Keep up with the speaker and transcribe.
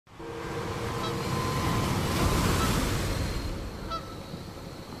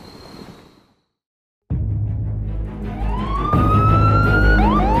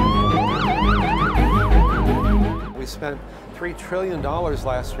$3 trillion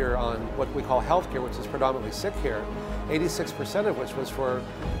last year on what we call healthcare, which is predominantly sick care, 86% of which was for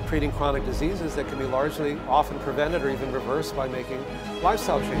treating chronic diseases that can be largely often prevented or even reversed by making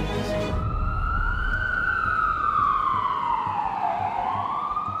lifestyle changes.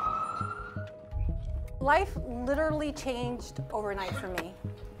 Life literally changed overnight for me.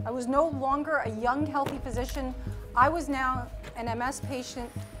 I was no longer a young, healthy physician. I was now an MS patient,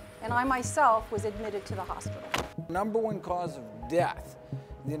 and I myself was admitted to the hospital. Number one cause of death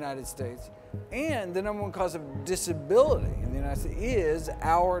in the United States and the number one cause of disability in the United States is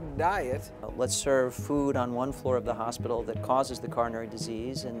our diet. Let's serve food on one floor of the hospital that causes the coronary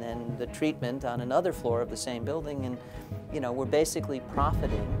disease, and then the treatment on another floor of the same building, and we're basically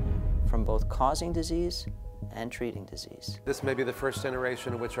profiting from both causing disease and treating disease. This may be the first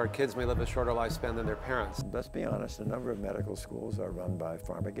generation in which our kids may live a shorter lifespan than their parents. Let's be honest, a number of medical schools are run by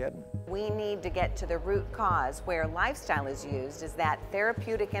Pharmageddon. We need to get to the root cause where lifestyle is used as that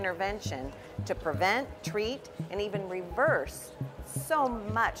therapeutic intervention to prevent, treat, and even reverse so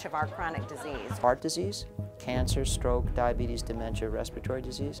much of our chronic disease. Heart disease, cancer, stroke, diabetes, dementia, respiratory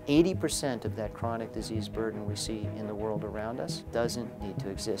disease. 80% of that chronic disease burden we see in the world around us doesn't need to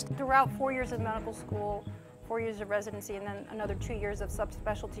exist. Throughout 4 years of medical school, 4 years of residency, and then another 2 years of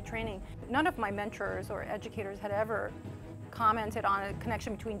subspecialty training, none of my mentors or educators had ever commented on a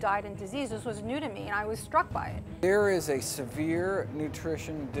connection between diet and disease. This was new to me, and I was struck by it. There is a severe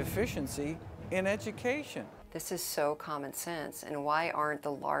nutrition deficiency in education. This is so common sense, and why aren't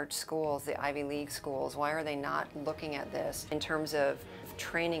the large schools, the Ivy League schools, why are they not looking at this in terms of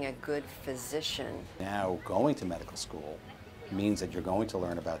training a good physician? Now going to medical school means that you're going to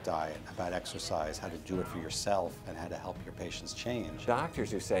learn about diet, about exercise, how to do it for yourself, and how to help your patients change.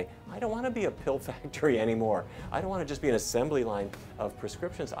 Doctors who say, I don't want to be a pill factory anymore. I don't want to just be an assembly line of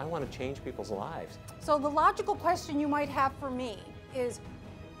prescriptions. I want to change people's lives. So the logical question you might have for me is,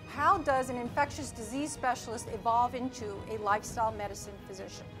 how does an infectious disease specialist evolve into a lifestyle medicine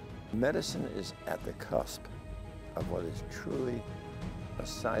physician? Medicine is at the cusp of what is truly a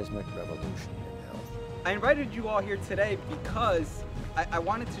seismic revolution in health. I invited you all here today because I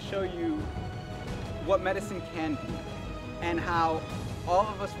wanted to show you what medicine can be and how all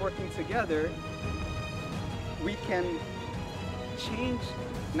of us working together, we can change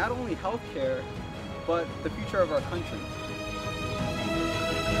not only healthcare, but the future of our country.